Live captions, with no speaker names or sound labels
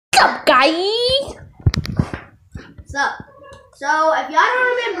up, guys? So if y'all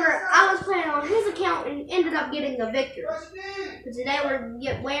don't remember, I was playing on his account and ended up getting the victory. But today we're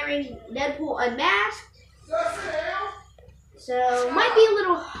wearing Deadpool unmasked. So it might be a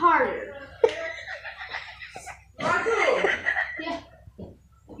little harder. Yeah.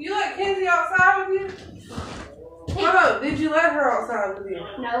 You let Kenzie outside with you? Hold up, did you let her outside with you?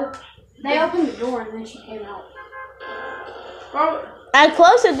 No. They opened the door and then she came out. Oh. I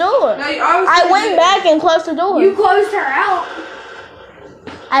closed the door. No, I went back and closed the door. You closed her out.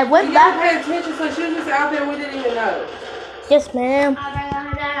 I went you back. Pay attention, so she was just out there and we didn't even know. Yes, ma'am.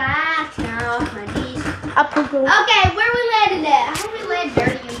 Okay, where we landed at? I hope we landed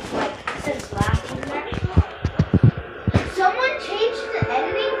dirty since last year. Someone changed the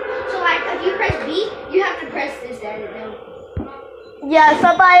editing, so if you press B, you have to press this to edit now. Yeah,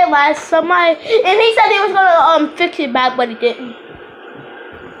 somebody, and he said he was gonna fix it back, but he didn't.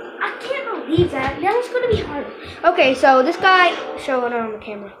 I can't believe that. Now it's gonna be hard. Okay, so this guy, show it on the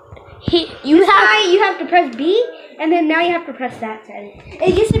camera. You have to press B, and then now you have to press that to edit.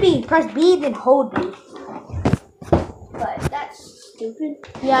 It used to be press B, then hold B. But that's stupid.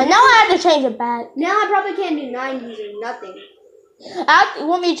 Yeah, now I have to change it back. Now I probably can't do 90s or nothing. You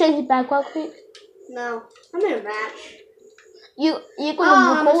want me to change it back real quick? No, I'm in a match. You gonna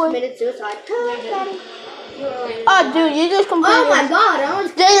I almost record? committed suicide. Oh, dude, you just completed. Oh my god,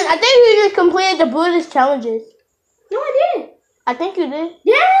 Jaden, I think you just completed the Buddhist challenges. No, I didn't. I think you did.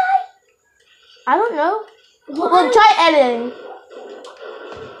 Did I don't know. What? Well, try editing.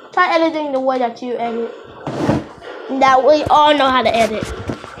 Try editing the way that you edit. That we all know how to edit.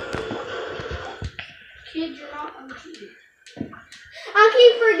 Kids, you're not cheating. I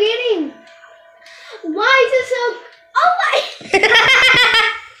keep forgetting. Why is it so... Oh my...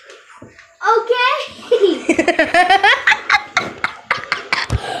 Okay.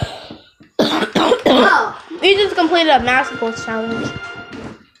 Oh. You just completed a masterful challenge.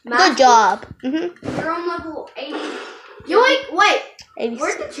 Good job. You're on level 80. Yoink! Wait. 86.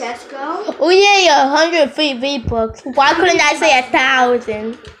 Where'd the chest go? Oh yeah, 100 free V-Bucks. Why couldn't I say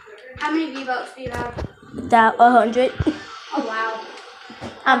 1,000? How many V-Bucks do you have? That 100. Oh wow.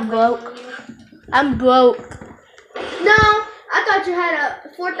 I'm broke. I'm broke. No, I thought you had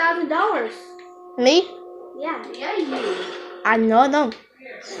 $4,000. Me? Yeah, you. I know them.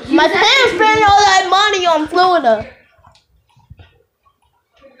 My parents spent all that money on Florida.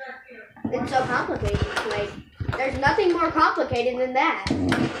 It's so complicated. There's nothing more complicated than that.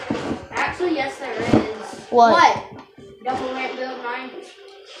 Actually, yes, there is. What? Double ramp build 90s.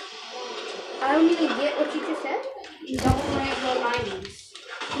 I don't even get what you just said. Double ramp build 90s.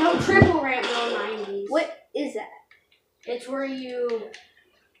 No, triple ramp build 90s. What is that? It's where you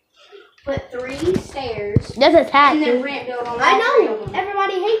put 3 stairs. That's a tax. And then ramp build on all 3 of them.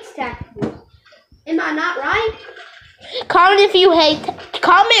 Everybody hates tacticals. Am I not right? Comment if you hate.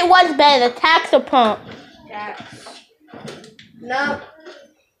 Comment what's better, tax or pump. Tax. No.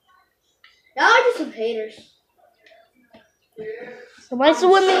 Y'all are just some haters. Somebody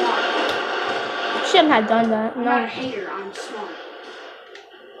with me? Shouldn't have done that. I'm No. not a hater, I'm smart.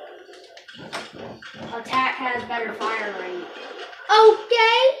 Attack has better fire rate.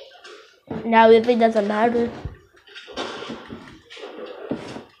 Okay. Now if it doesn't matter.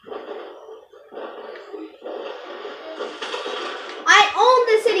 I own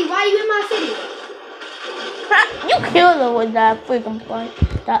the city. Why are you in my city? You killed her with that freaking fight.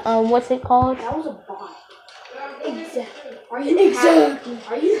 That what's it called? That was a bot. Exactly. Are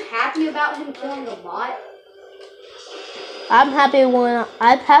you happy about him killing the bot? I'm happy when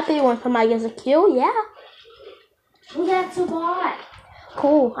somebody gets a kill. Yeah. Well, that's a bot.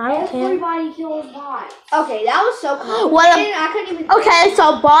 Cool. I don't care. Everybody kills bots. Okay, that was so complicated. I couldn't even. Okay,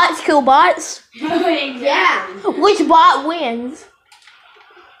 so bots kill bots. Yeah. Which bot wins?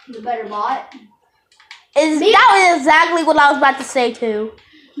 The better bot. That was exactly what I was about to say too.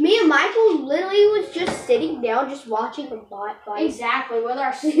 Me and Michael literally was just sitting down, just watching the bot fight. Exactly, with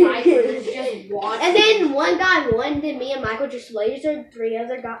our snipers just watching. And then one guy won, then me and Michael just lasered 3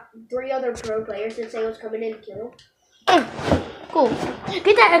 other pro players since they was coming in to kill him. Cool.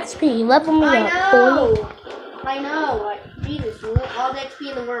 Get that XP. Level me up. I know. Like, Jesus, you want all the XP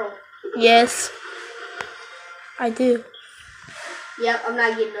in the world. Yes. I do. Yep, I'm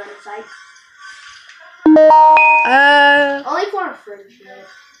not getting on the site. Only for a friendship.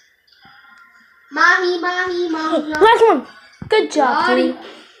 Mahi. Last one. Good job, dude.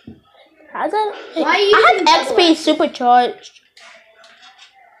 How's that? I have XP supercharged.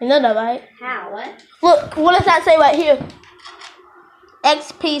 You know that, right? How? What? Look, what does that say right here?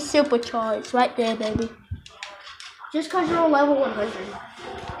 XP supercharged. Right there, baby. Just because you're on level 100.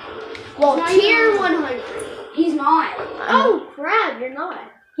 Well, tier 100. He's not. Oh, crap, you're not.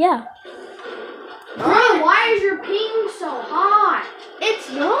 Yeah. Bro, why is your ping so high?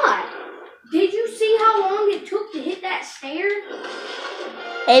 It's not. Did you see how long it took to hit that stair?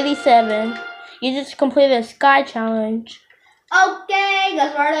 87. You just completed a sky challenge. Okay,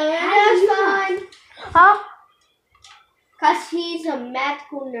 that's part of it. That's fine. Huh? Cause he's a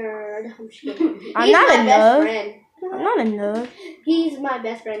magical nerd. I'm just kidding. I'm He's not my a best nerd. friend. I'm not a nerd. He's my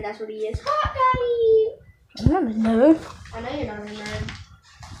best friend. That's what he is. Hot daddy. I'm not a nerd. I know you're not a nerd.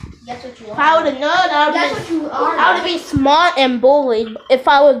 That's what you are. If I was a nerd, That's what you are. I would be smart and bullied. If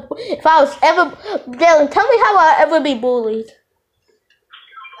I was ever, Dylan, tell me how I ever be bullied.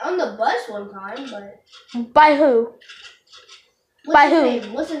 On the bus one time, but. By who? By who?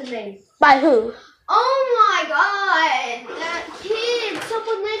 What's his name? By who? Oh my god! That kid!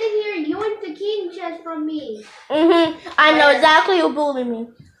 Someone let in here and yoinked the king chest from me. I know exactly who bullied me.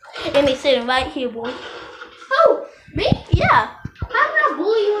 And he's sitting right here, boy. Oh! Me? Yeah. How did I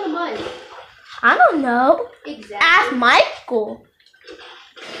bully you on the bus? I don't know. Exactly. Ask Michael.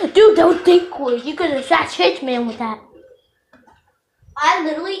 Dude, don't think words. You could have shot Hitchman with that.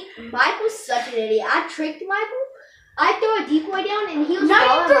 Mike was such an idiot. I tricked Michael. I threw a decoy down and he was No, you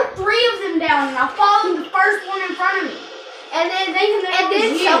following threw 3 of them down, and I followed the first one in front of me. And then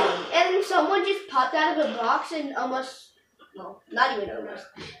you. someone just popped out of a box and almost, well, not even almost.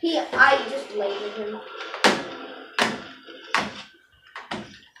 I just lasered him.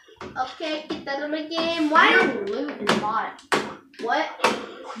 Okay, get that on the game. Why Your don't loot is bot. what?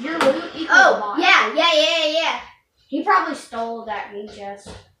 Your loot equals Oh, bot. yeah. He probably stole that green chest.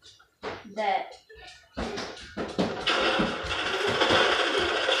 That.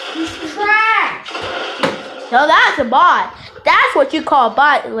 He's trash. No, that's a bot. That's what you call a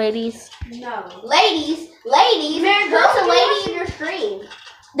bot, ladies. No. Ladies, Man, who's a girls lady in your stream?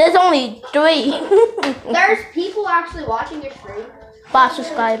 There's only 3 There's people actually watching your stream. bot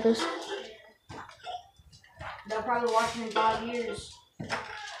subscribers. They'll probably watch him in 5 years.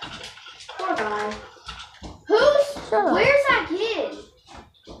 Poor guy. Shut up. Where's that kid?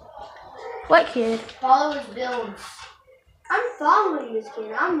 What kid? Follow his builds. I'm following this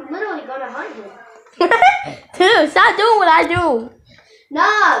kid. I'm literally gonna hunt him. Dude, stop doing what I do.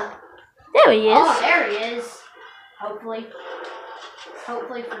 No. There he is. Oh, there he is. Hopefully.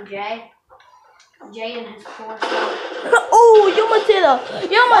 Hopefully for Jay. Jay and his core stuff. Oh, you almost did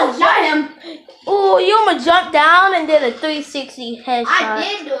you almost Not jumped. him. Oh, you almost jumped down and did a 360 headshot. I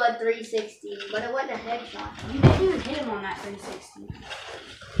did do a 360, but it wasn't a headshot. You didn't even hit him on that 360.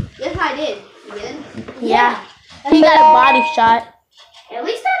 Yes, I did. You did? Yeah. He got a body shot. At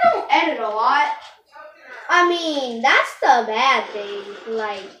least I don't edit a lot. I mean, that's the bad thing.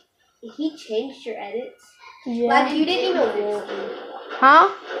 Like, he changed your edits. Yeah. Like, you didn't even warn me. Huh?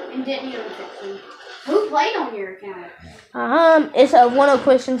 And didn't even fix them. Who played on your account? It's one of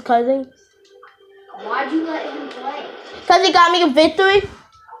Christian's cousins. Why'd you let him play? Cause he got me a victory.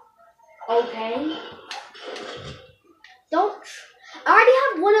 Okay. I already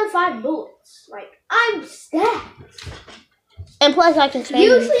have 105 bullets. Like, I'm stacked. And plus I can change.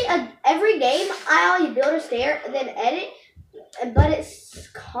 Usually, every game, I always build a stair and then edit, but it's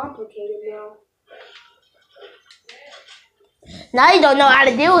complicated now. Now you don't know how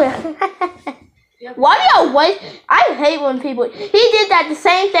to do it. Why do y'all waste? I hate when people. He did that the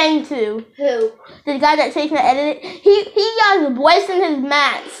same thing too. Who? The guy that takes me to edit it. He was wasting his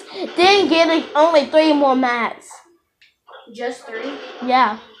mats. Then getting only 3 more mats. Just 3?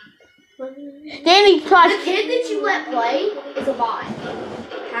 Yeah. Then he The tried. kid that you let play is a bot.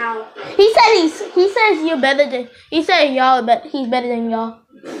 How? He says you're better than. He said y'all, but he's better than y'all.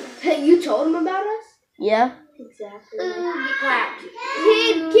 You told him about us? Yeah. Exactly. Get clapped.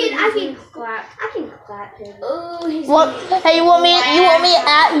 Kid, I can clap. clap him. Oh, he's. Hey, you want me? You want me to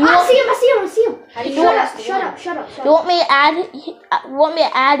add? I see him. How do you Shut up. You want me to add? Want me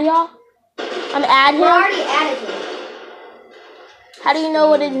to add y'all? I'm add We him. already added him. How do you know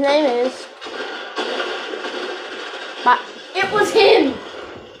what his name is? It was him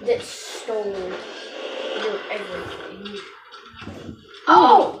that stole your everything.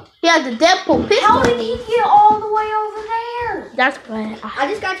 Oh, he has a Deadpool pistol. How did he get all the way over there? That's why. I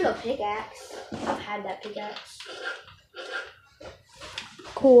just got you a pickaxe. I've had that pickaxe.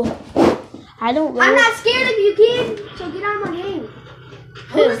 Cool. I don't really. I'm not scared of you, kid. So get out of my game.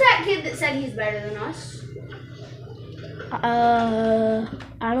 Who's that kid that said he's better than us? I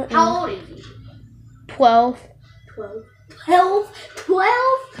don't know. How old is he? 12. 12.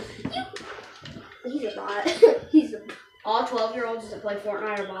 He's a bot. He's a. All 12-year-olds that play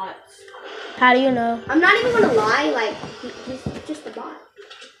Fortnite are bots. How do you know? I'm not even gonna lie. Like he's just a bot.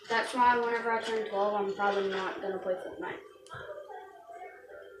 That's why whenever I turn 12, I'm probably not gonna play Fortnite.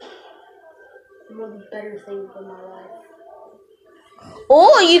 I'm gonna do better things in my life.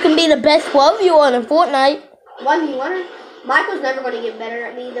 Or you can be the best 12-year-old in Fortnite. 1v1. Michael's never going to get better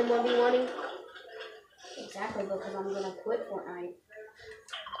at me than 1v1ing. Exactly, because I'm gonna quit Fortnite.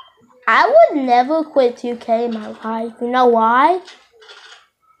 I would never quit 2K in my life. You know why?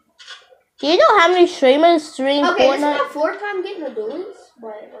 Do you know how many streamers stream Okay, this is Fortnite? my fourth time getting a duels,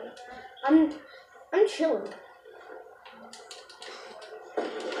 but I'm chilling.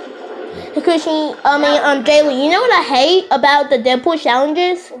 Christian, Jaylee, you know what I hate about the Deadpool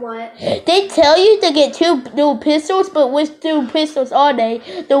challenges? What? They tell you to get two dual pistols, but which two pistols are they?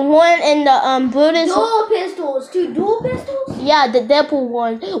 The one in the Brutus. Dual pistols. 2 dual pistols? Yeah, the Deadpool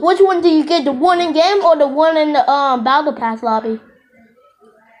one. Which one do you get? The one in game or the one in the Battle Pass lobby?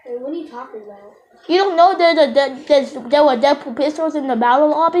 Hey, what are you talking about? You don't know there were Deadpool pistols in the battle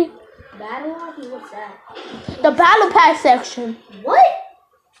lobby? Battle lobby? What's that? The Battle Pass section. What?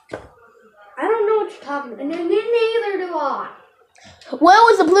 I don't know what you're talking about. And then neither do I. Where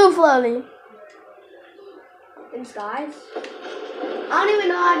was the blue floating? In skies? I don't even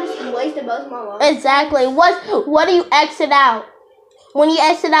know. I just wasted most of my life. Exactly. What do you exit out? When you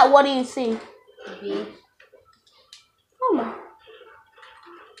exit out, what do you see? B. Oh my.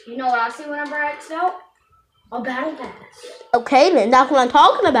 You know what I see whenever I exit out? A battle pass. Okay then, that's what I'm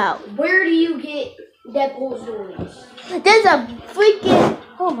talking about. Where do you get Deadpool's duels? There's a freaking.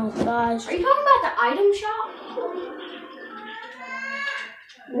 Oh my gosh. Are you talking about the item shop?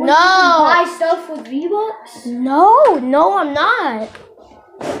 Where No. you can buy stuff with V-Bucks? No, I'm not.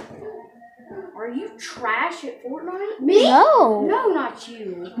 Are you trash at Fortnite? Me? No. No, not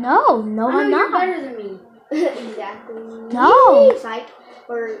you. No, I I'm know you're not. better than me. Exactly. No. It's like,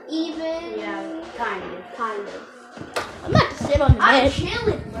 or even. Yeah, kind of. Kind of. I'm about to sit on the I'm bed.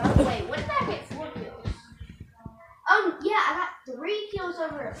 chilling, bro. Wait, when did I get 4 kills? Yeah, I got 3 kills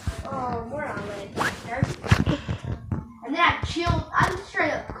over, where I live. And then I chilled. I just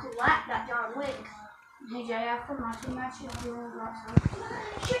straight up clapped that John Wick. Hey Jay, after my 2 matches, you only got some.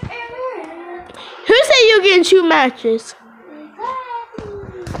 Who said you're getting 2 matches?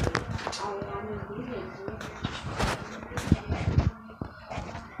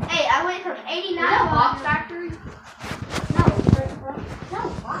 Hey, I went from 89 Is that to Box Factory? No,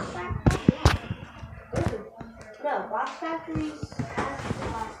 Box Factory. No, Box Factory's.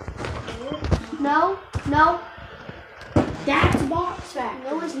 No. That's Box Factory.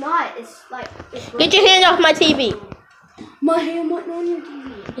 No, it's not. It's like. It's Get your hand off my TV. My hand wasn't on your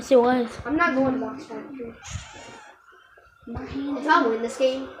TV. Yes, it was. I'm not going to Box Factory. My hand If I win this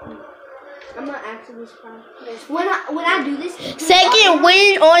game, I'm not actually surprised. When I do this. Second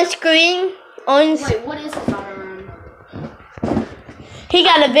win on screen. Wait, what is this auto run? He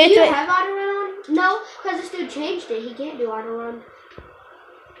got a Do you victory. have auto run on? No, because this dude changed it. He can't do auto run.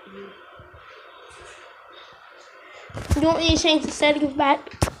 You want me to change the settings back?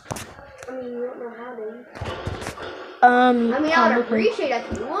 I mean, you don't know how to. I I would probably. appreciate it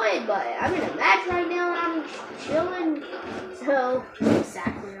if you would, but I'm in a match right now and I'm chilling. So,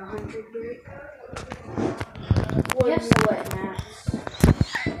 Exactly 100 dude. what Yes, what, Max?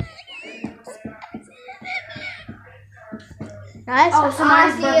 Nice. Oh,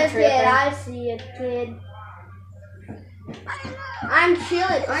 somebody's I tripping. see a kid. I'm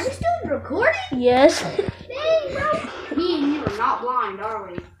chilling. Are you still recording? Yes. Dang, bro. Me and you are not blind, are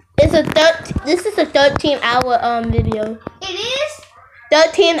we? It's This is a 13-hour video. It is?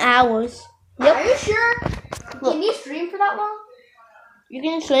 13 hours. Yep. Are you sure? Look. Can you stream for that long? You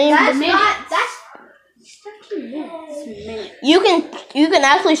can stream. That's minutes. not. That's 13 minutes. You can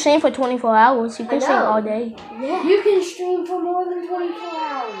actually stream for 24 hours. You can stream know. all day. yeah. You can stream for more than 24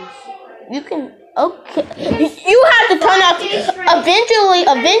 hours. You can. Okay. You have to turn off.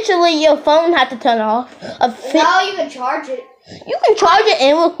 Eventually, your phone has to turn off. No, you can charge it. You can charge it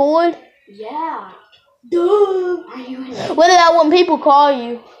and record. Yeah. Duh. Are you in? What about when people call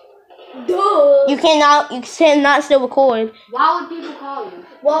you? Duh. You cannot still record. Why would people call you?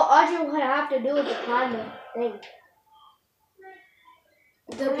 Well, all you would have to do is decline the thing.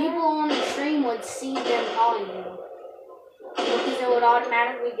 The people on the stream would see them calling you. Because it would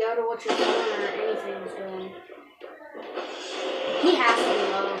automatically go to what your phone or anything is doing. He has to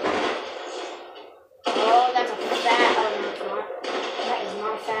be low. Oh, that's a fat. Oh, no, it's not. That is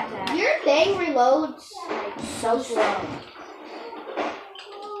not a fat tap. Your thing reloads. Like, so slow.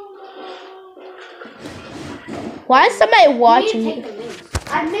 Why is somebody You need watching to take me? the minutes.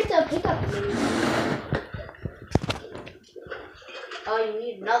 I meant to pick up the mini. Oh, you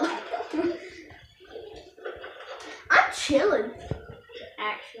need another. I'm chilling.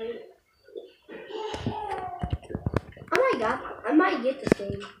 Actually. I might get this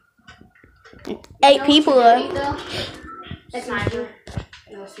game. 8 people Though? are. Sniper.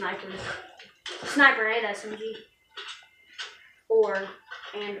 No, sniper. Sniper and SMG. Or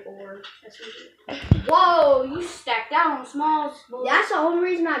SMG. Whoa, you stacked out on smalls. That's the only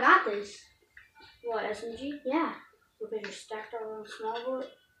reason I got this. What, SMG? Yeah. Because you're stacked out on small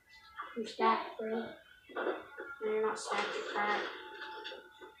bullet? I'm stacked, bro. No, you're not stacked, you're cracked.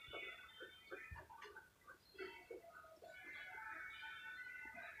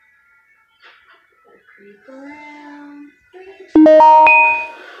 Creep around.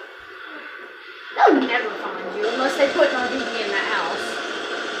 They'll never find you unless they put an RPG in that house.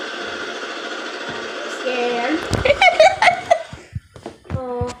 Scared.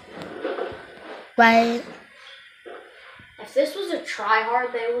 Oh. Right. If this was a try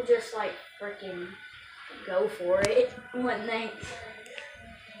hard, they would just like freaking go for it, wouldn't they?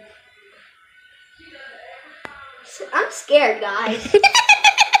 I'm scared, guys.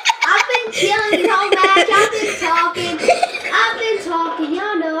 I've been chilling so much. I've been talking.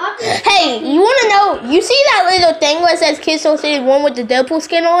 Y'all know. Hey, you want to know? You see that little thing where it says Kids Don't City 1 with the Deadpool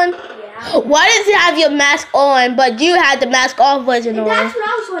skin on? Yeah. Why does it have your mask on, but you had the mask off version on? That's what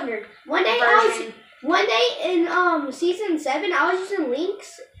I was wondering. One day in season 7, I was using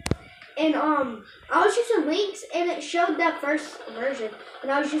links, and it showed that first version,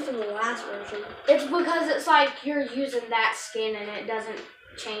 and I was using the last version. It's because it's like you're using that skin and it doesn't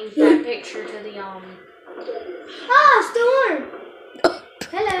change that picture to the Storm.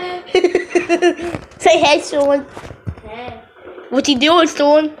 Hello. Say hey, Storm. Hey. What you doing,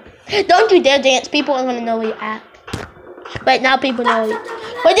 Storm? Don't you dare dance. People are gonna know where you're at. But now people know.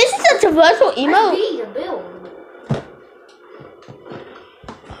 But this is a traversal emote. be the build.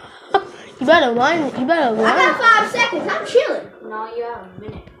 You better run. You better run. I got 5 seconds. I'm chilling. No, you have a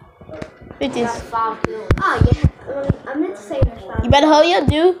minute. It You is. got 5 kills. Oh yeah. I meant to say there's 5. You better hurry up,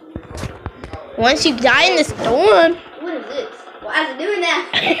 dude. Once you die in the storm. What is this? Why is it doing that?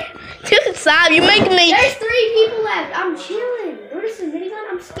 To the side, you making me. There's 3 people left. I'm chilling. Where's the minigun?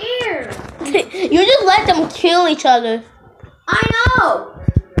 I'm scared. You just let them kill each other. I know.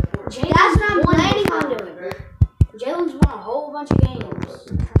 That's what I'm planning on doing. Jalen's won a whole bunch of games.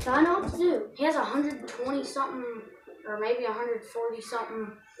 So I know what to do. He has 120 something, or maybe 140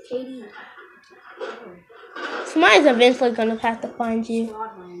 something KD. Somebody's eventually gonna have to find you.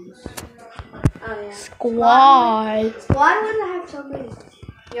 Squad wins. Oh yeah. Squad. Why would I have so many?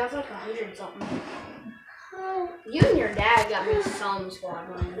 You have like 100 something. You and your dad got me some squad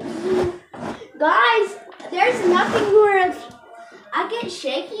wins. Guys, there's nothing where I get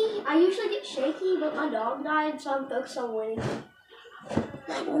shaky. I usually get shaky, but my dog died, so I'm focused on winning.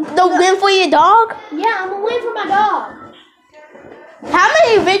 The win for your dog? Yeah, I'm gonna win for my dog. How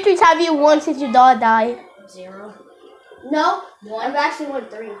many victories have you won since your dog died? 0. No, I've actually won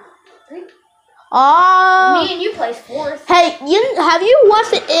 3. 3? Oh. Me and you placed 4th. Hey, have you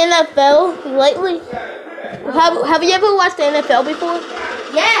watched the NFL lately? Have you ever watched the NFL before?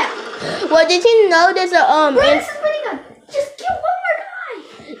 Yeah. Well, did you know there's a This is minigun. Just kill one more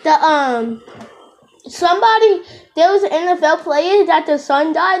guy. somebody, there was an NFL player that the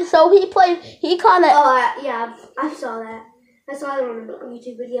son died, so he caught it. Oh yeah, I saw that. I saw it on a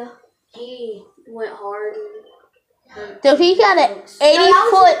YouTube video. He went hard. So he got an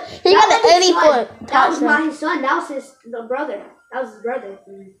 80-foot. He got an 80-foot. That was not his son. That was the brother. That was his brother.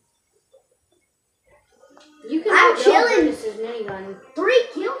 You can I'm chilling. This is minigun. 3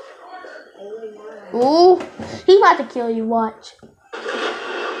 kills. Ooh, he about to kill you. Watch. Yep.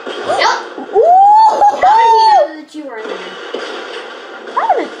 Ooh. How did he know that you were in there?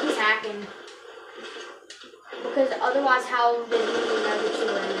 How did? He's hacking. Because otherwise, how did he know that you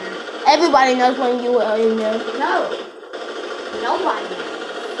were in there? Everybody knows when you were in there. No. Nobody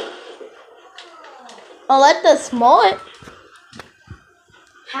knows. Unless they're smart.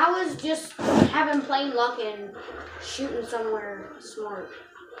 How is just having plain luck and shooting somewhere smart?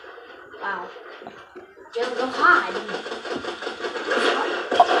 Wow. Just go hide.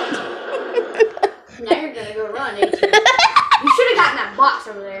 Now you're gonna go run, ain't you? You should have gotten that box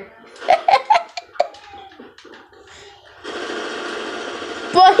over there.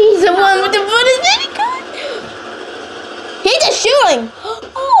 But he's the one with the bullet minigun. He's just shooting.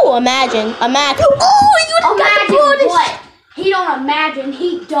 Oh, imagine. Oh, you got the Imagine bullet. what? He don't imagine,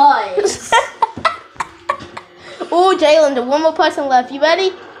 he does. Oh, Jalen, the one more person left. You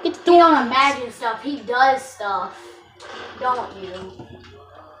ready? Get the He door. don't imagine stuff, he does stuff. Don't you?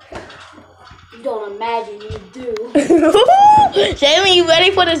 You don't imagine, you do. Jalen, you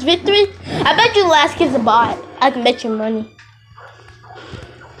ready for this victory? I bet you last kid's a bot. I can bet you money.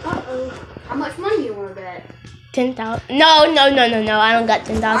 How much money you want to bet? 10,000. No. I don't got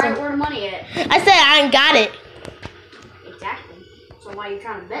 10,000. Alright, where the money at? I said I ain't got it. Exactly. So why are you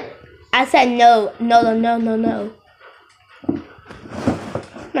trying to bet it? I said no. No.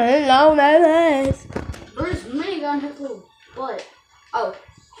 Bruce minigun his little butt. Oh.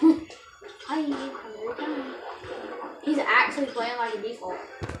 Hi. He's actually playing like a default.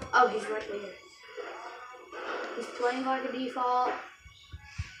 Oh, he's right there. He's playing like a default.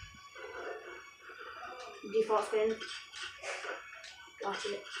 Default spin. Watch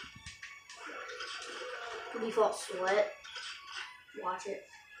it. Default sweat. Watch it.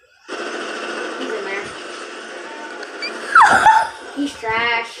 He's in there. He's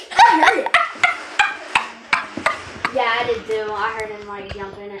trash. I heard it. Yeah, I did too. I heard him like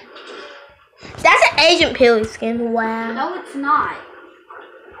jump in it. That's an Agent Peely skin. Wow. No, it's not.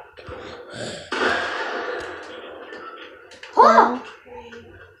 Wow.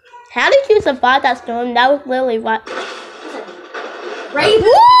 How did you survive that storm? That was literally what. Raven.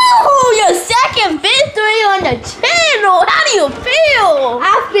 Woo! Your second victory on the channel. How do you feel?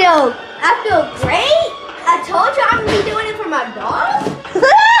 I feel great. I told you I'm gonna be doing it for my dog.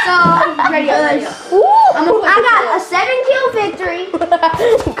 So Ready up. I got a 7-kill victory.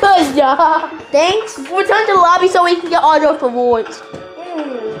 Good job. Thanks. Return to the lobby so we can get all those rewards.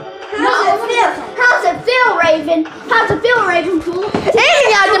 How's it feel, Raven? How's it feel, Ravenpool? And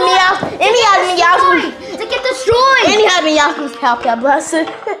he has me out. And he has me out. To get destroyed. And he has me out from help. God bless it.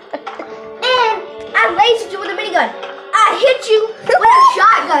 And I lasered you with a minigun. I hit you with a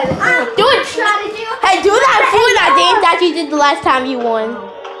shotgun. Do it. Shot at you. Hey, do that Fortnite dance that you did the last time you won.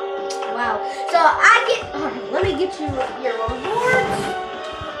 Wow. So I get. Let me get you your rewards.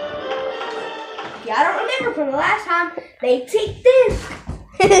 Yeah, I don't remember from the last time. They take this.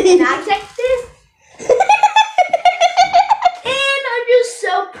 And I take this. And I'm just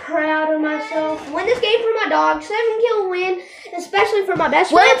so proud of myself. Win this game for my dog. 7-kill win. Especially for my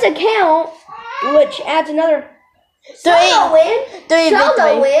best friend's account. Which adds another solo win.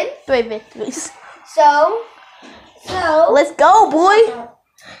 Solo win. 3 victories. So. Let's go, boy.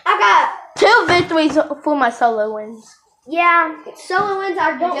 I got 2 victories for my solo wins. Yeah, solo wins.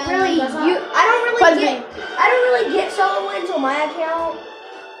 I don't really get solo wins on my account.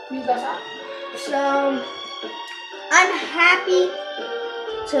 So I'm happy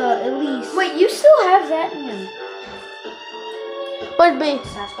to at least. Wait, you still have that? Would be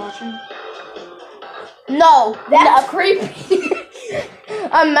Sasquatching. no. That's creepy.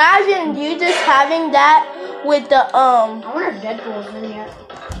 Imagine you just having that with the I wonder if Deadpool's in yet.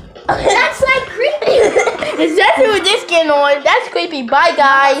 That's like creepy. Especially with this skin on. That's creepy. Bye,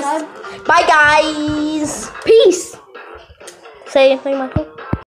 guys. Bye, guys. Peace. Say anything, Michael.